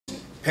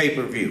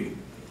pay-per-view.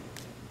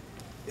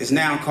 It's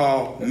now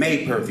called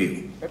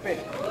May-per-view.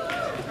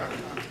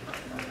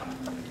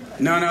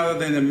 None other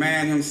than the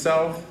man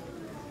himself.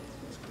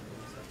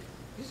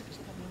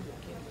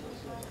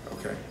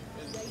 Okay.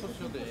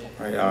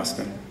 All right,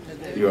 Oscar.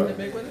 You up.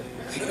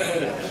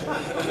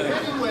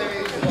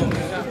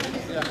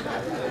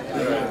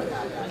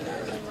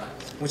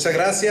 Muchas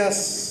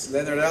gracias,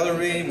 Leonard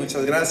Ellery.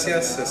 Muchas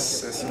gracias.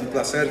 Es un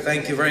placer.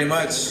 Thank you very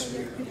much.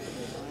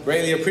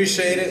 Greatly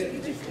appreciate it.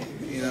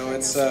 You know,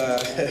 it's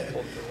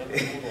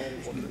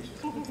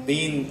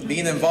being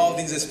involved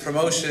in these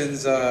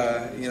promotions.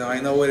 You know,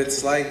 I know what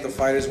it's like. The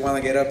fighters want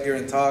to get up here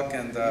and talk,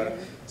 and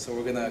so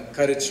we're gonna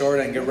cut it short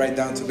and get right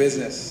down to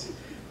business.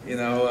 You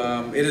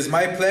know, it is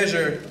my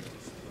pleasure,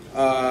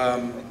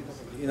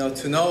 you know,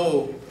 to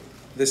know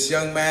this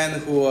young man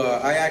who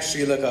I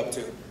actually look up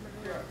to.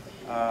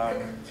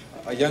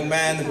 A young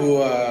man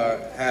who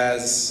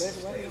has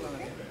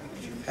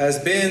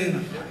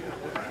been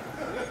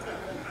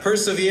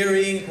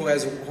persevering, who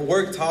has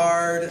worked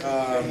hard,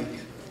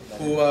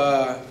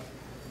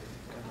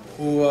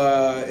 who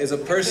is a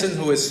person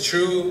who is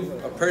true,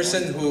 a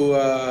person who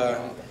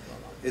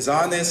is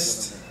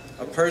honest,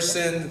 a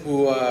person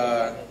who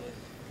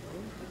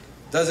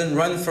doesn't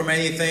run from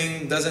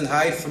anything, doesn't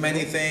hide from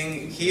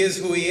anything. He is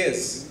who he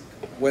is.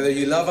 Whether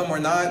you love him or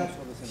not,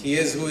 he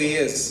is who he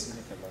is.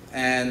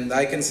 And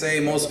I can say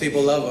most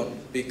people love him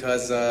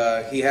because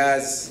he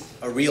has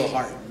a real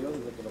heart.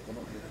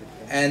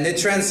 And it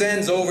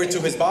transcends over to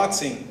his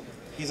boxing.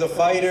 He's a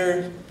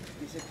fighter.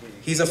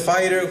 He's a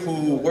fighter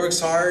who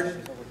works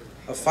hard,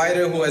 a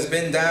fighter who has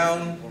been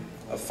down,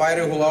 a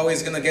fighter who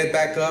always gonna get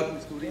back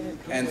up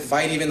and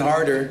fight even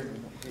harder.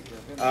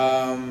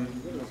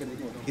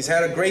 He's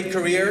had a great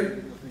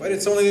career, but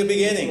it's only the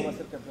beginning.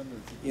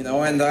 You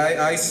know, and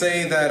I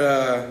say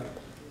that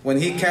when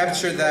he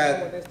captured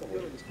that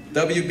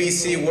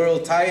WBC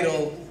world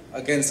title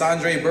against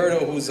Andre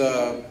Berto, who's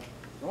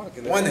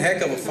one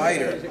heck of a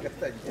fighter,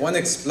 one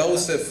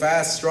explosive,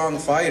 fast, strong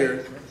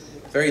fighter,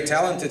 very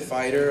talented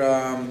fighter.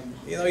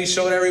 You know, he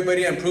showed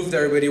everybody and proved to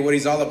everybody what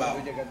he's all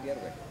about.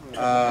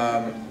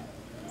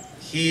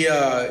 He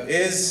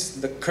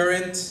is the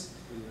current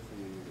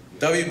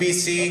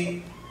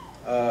WBC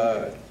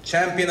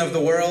champion of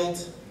the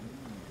world.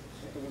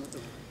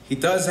 He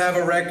does have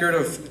a record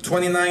of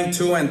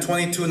 29-2 and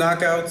 22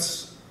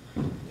 knockouts.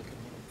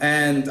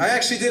 And I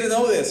actually didn't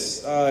know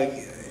this.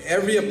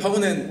 Every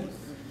opponent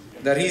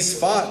that he's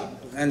fought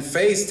and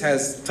faced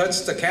has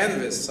touched the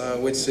canvas,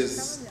 which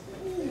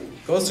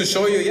goes to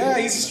show you, yeah,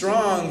 he's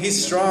strong,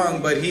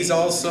 but he's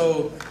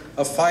also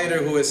a fighter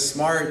who is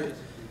smart,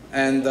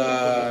 and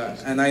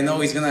I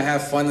know he's gonna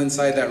have fun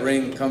inside that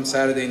ring come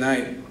Saturday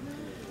night.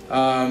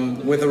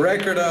 With a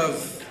record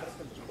of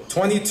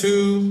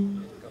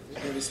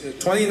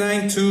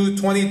 29-2,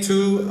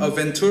 22 of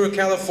Ventura,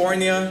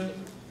 California,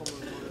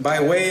 by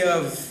way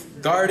of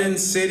Garden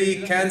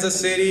City, Kansas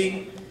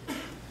City,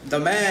 the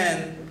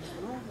man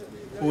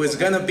who is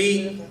gonna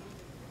beat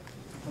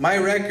my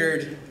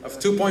record of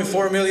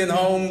 2.4 million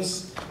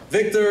homes,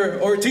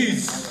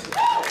 Mayweather-Ortiz.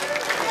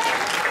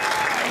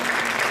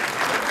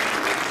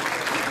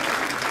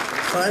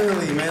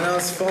 Finally, man, I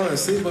was falling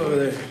asleep over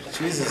there.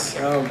 Jesus.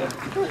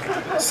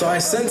 So I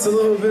sense a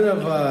little bit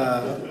of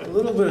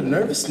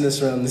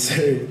nervousness around this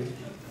area.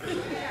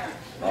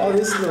 Oh,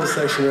 this little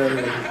section right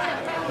here.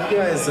 You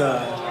guys,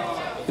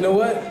 you know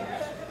what?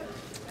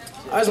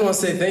 I just want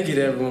to say thank you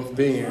to everyone for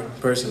being here,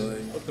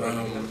 personally.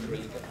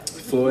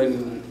 Floyd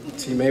and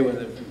T.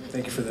 Mayweather,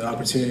 thank you for the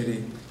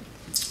opportunity.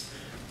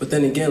 But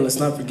then again, let's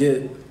not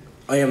forget,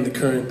 I am the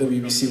current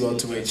WBC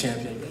welterweight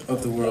champion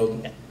of the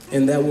world,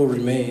 and that will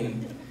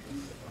remain.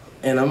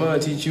 And I'm gonna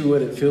teach you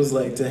what it feels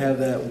like to have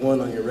that one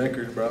on your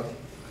record, bro.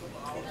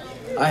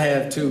 I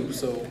have two,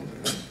 so.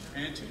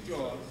 And 2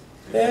 draws.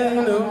 Yeah,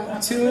 you know,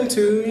 2 and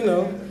 2, you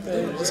know,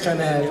 it just kind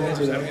of happens,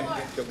 you know.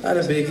 Not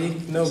a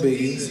biggie, no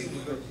biggie.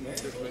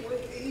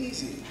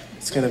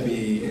 It's gonna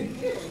be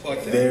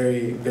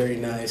very, very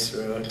nice,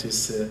 bro,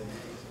 just to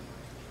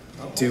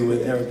do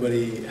what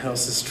everybody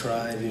else has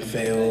tried and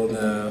failed.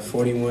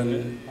 41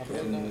 and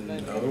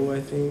 0,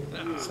 I think,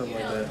 something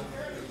like that.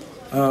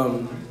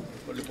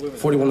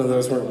 41 of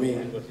those weren't me.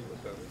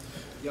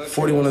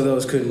 41 of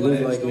those couldn't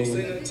move like me.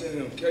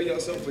 Carry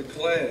yourself with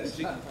class.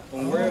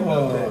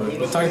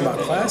 We're talking about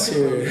class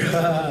here.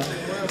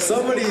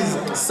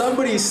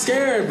 Somebody's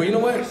scared, but you know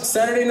what?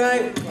 Saturday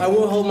night, I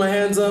will hold my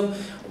hands up.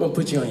 I'm gonna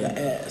put you on your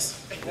ass.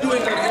 You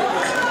ain't gonna.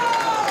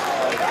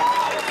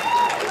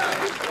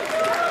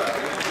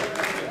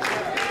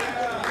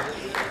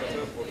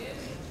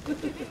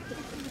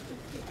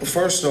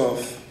 First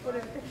off,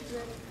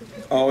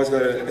 I always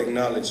gotta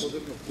acknowledge,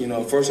 you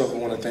know, first off I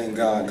wanna thank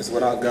God, because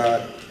without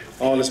God,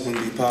 all this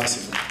wouldn't be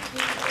possible.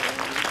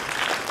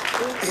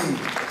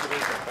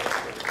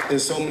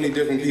 There's so many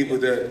different people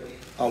that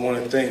I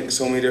wanna thank,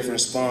 so many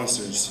different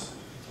sponsors.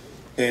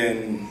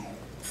 And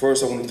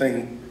first I wanna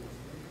thank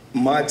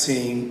my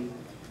team,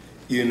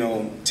 you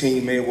know,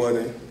 Team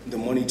Mayweather, the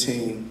money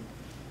team.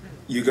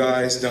 You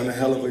guys done a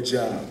hell of a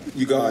job.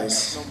 You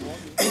guys,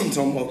 I'm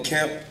talking about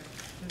camp.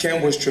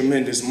 Camp was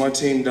tremendous. My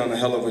team done a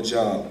hell of a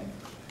job.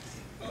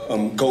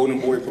 Golden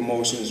Boy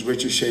Promotions,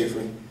 Richard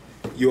Schaefer.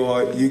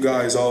 You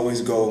guys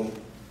always go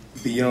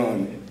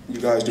beyond.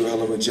 You guys do a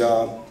hell of a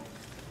job.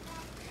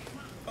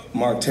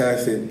 Mark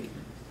Taffet,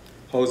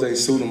 Jose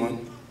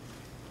Suleiman,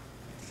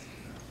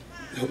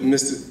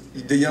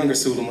 the younger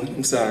Suleiman,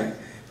 I'm sorry,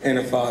 and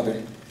the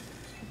father.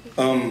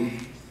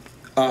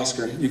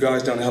 Oscar, you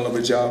guys done a hell of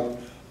a job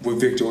with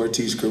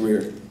Mayweather-Ortiz's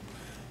career.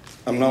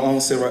 I don't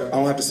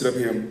have to sit up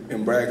here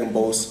and brag and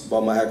boast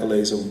about my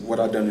accolades of what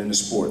I've done in the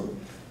sport.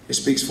 It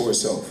speaks for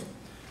itself.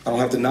 I don't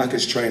have to knock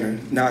his trainer,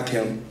 knock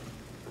him,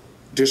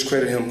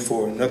 discredit him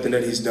for nothing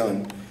that he's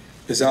done.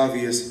 It's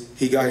obvious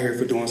he got here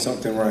for doing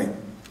something right.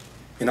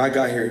 And I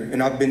got here,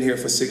 and I've been here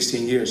for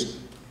 16 years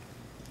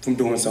from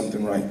doing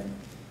something right.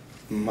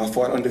 I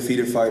fought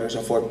undefeated fighters,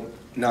 I fought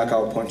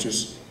knockout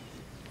punchers,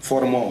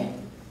 fought them all.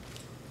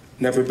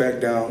 Never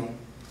backed down,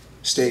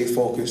 stayed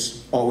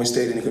focused, always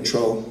stayed in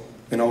control,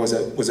 and always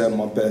was at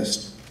my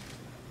best.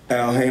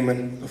 Al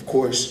Heyman, of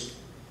course,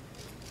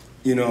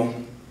 you know,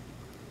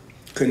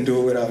 couldn't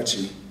do it without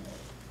you.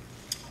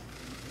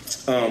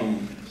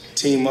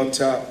 Team up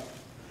top,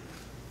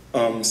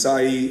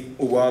 Saeed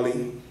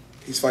Uwali,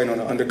 he's fighting on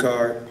the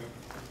undercard.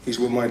 He's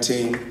with my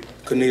team.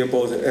 Kania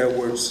Bowser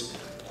Edwards.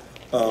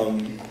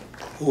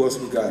 Who else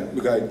we got?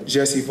 We got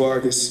Jesse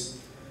Vargas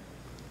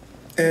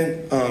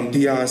and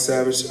Deion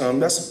Savage.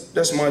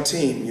 That's my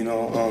team, you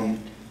know.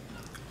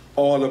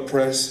 All the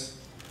press,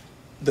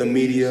 the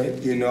media,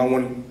 you know, I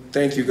want to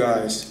thank you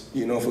guys,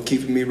 you know, for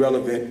keeping me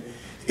relevant.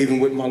 Even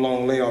with my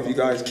long layoff, you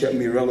guys kept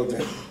me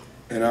relevant.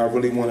 And I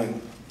really want to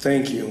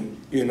thank you.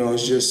 You know,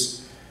 it's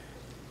just,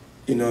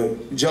 you know,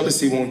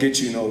 jealousy won't get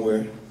you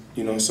nowhere.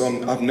 You know, so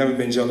I've never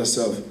been jealous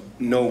of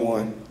no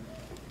one.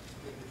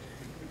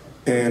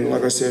 And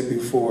like I said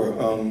before,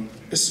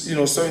 it's, you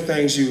know, certain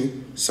things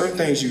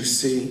you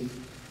see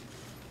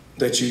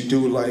that you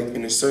do like,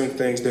 and there's certain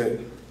things that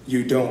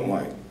you don't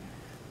like.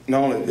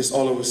 Not only it's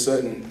all of a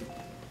sudden,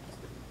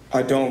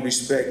 I don't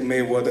respect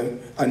Mayweather.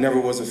 I never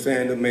was a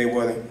fan of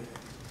Mayweather,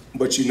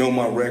 but you know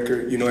my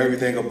record, you know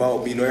everything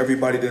about me, you know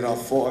everybody that I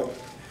fought.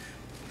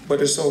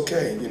 But it's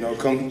okay, you know.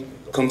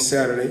 Come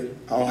Saturday,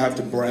 I don't have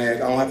to brag,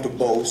 I don't have to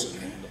boast.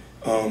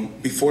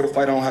 Before the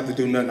fight, I don't have to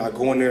do nothing. I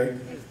go in there,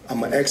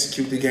 I'm gonna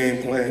execute the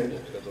game plan.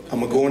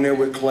 I'm gonna go in there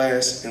with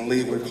class and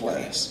leave with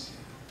class.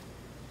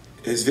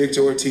 Is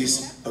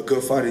Mayweather-Ortiz a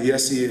good fighter?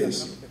 Yes, he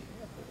is.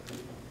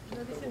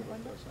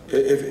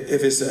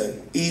 If it's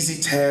an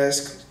easy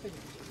task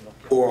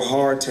or a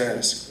hard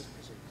task,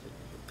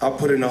 I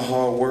put in the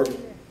hard work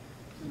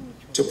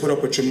to put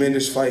up a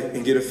tremendous fight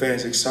and get a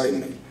fan's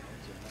excitement.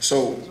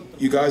 So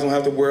you guys don't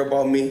have to worry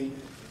about me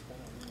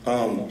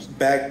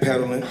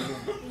backpedaling.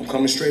 I'm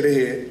coming straight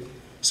ahead.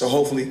 So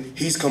hopefully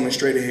he's coming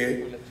straight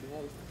ahead.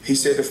 He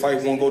said the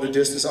fight won't go the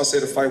distance. I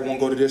said the fight won't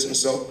go the distance,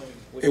 so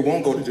it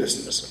won't go the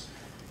distance.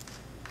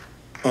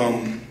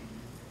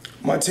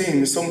 My team,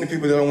 there's so many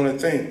people that I want to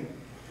thank,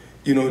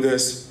 you know,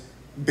 that's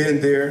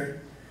been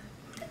there,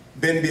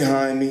 been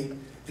behind me,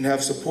 and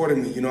have supported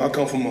me. You know, I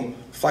come from a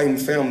fighting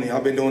family.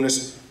 I've been doing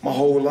this my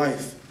whole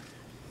life.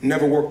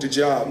 Never worked a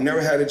job, never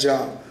had a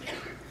job.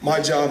 My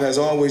job has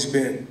always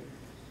been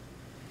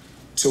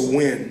to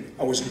win.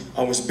 I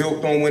was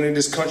built on winning.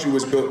 This country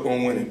was built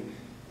on winning.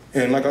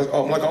 And like I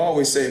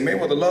always say,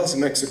 Mayweather loves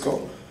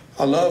Mexico.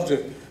 I love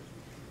to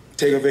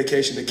take a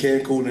vacation to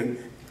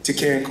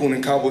Cancun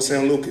and Cabo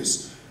San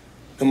Lucas.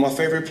 They're my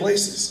favorite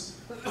places.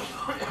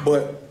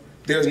 But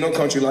there's no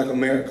country like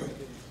America.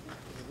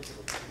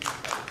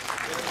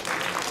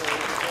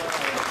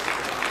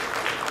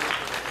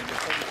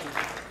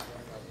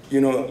 You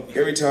know,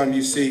 every time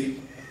you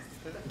see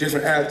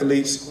different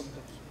athletes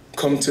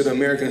come to the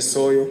American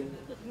soil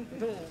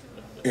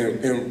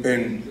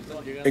and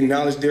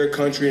acknowledge their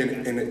country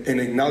and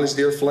acknowledge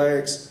their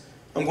flags,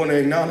 I'm going to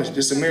acknowledge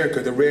this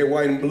America, the red,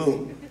 white, and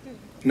blue.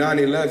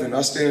 9/11,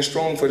 I stand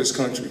strong for this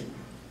country.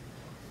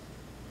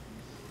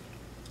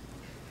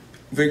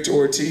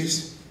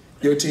 Mayweather-Ortiz,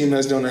 your team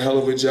has done a hell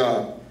of a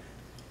job.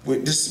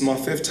 This is my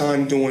 5th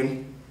time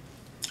doing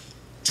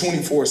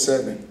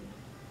 24/7.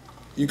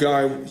 You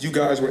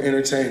guys were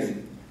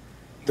entertaining.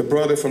 The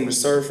brother from the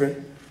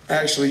surfing,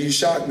 actually, you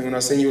shocked me when I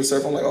seen you were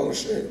surfing. I'm like, oh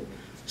shit.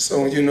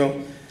 So, you know,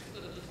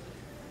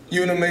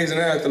 you're an amazing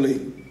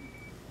athlete.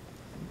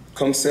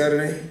 Come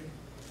Saturday,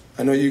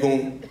 I know you're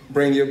gonna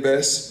bring your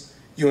best.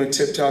 You're in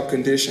tip-top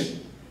condition.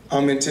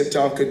 I'm in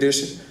tip-top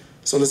condition.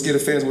 So let's give the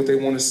fans what they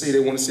want to see. They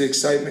want to see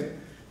excitement.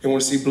 They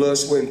want to see blood,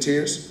 sweat, and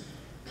tears.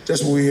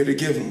 That's what we're here to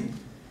give them.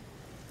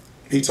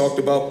 He talked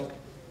about,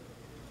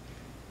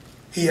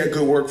 he had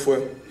good work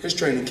for his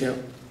training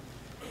camp.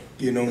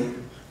 You know,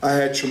 I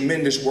had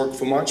tremendous work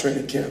for my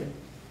training camp.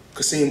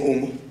 Kasim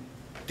Uma,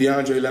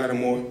 DeAndre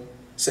Lattimore,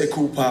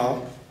 Sekou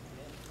Powell,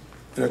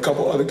 and a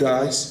couple other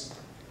guys.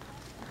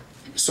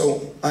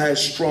 So I had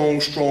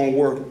strong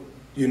work.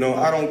 You know,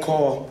 I don't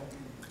call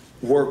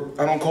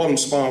them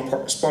sparring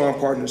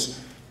partners,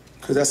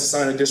 because that's a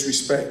sign of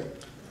disrespect.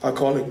 I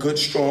call it good,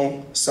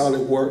 strong,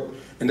 solid work.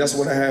 And that's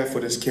what I have for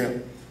this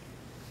camp.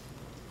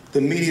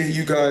 The media,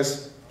 you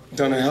guys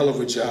done a hell of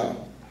a job.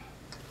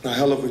 A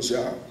hell of a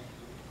job.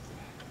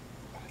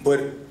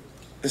 But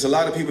there's a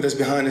lot of people that's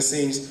behind the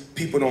scenes,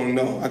 people don't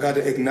know. I got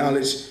to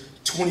acknowledge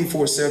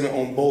 24/7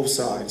 on both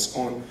sides,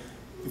 on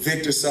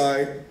Victor's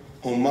side,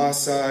 on my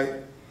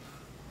side.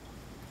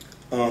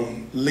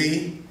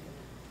 Lee,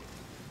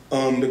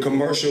 the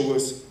commercial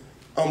was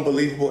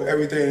unbelievable.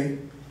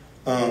 Everything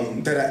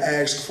that I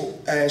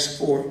asked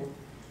for.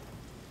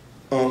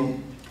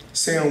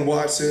 Sam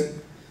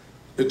Watson,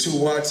 the two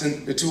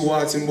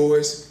Watson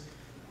boys.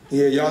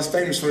 Yeah, y'all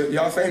famous on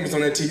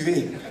that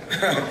TV.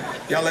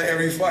 Y'all at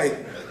every fight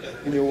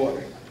in your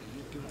water.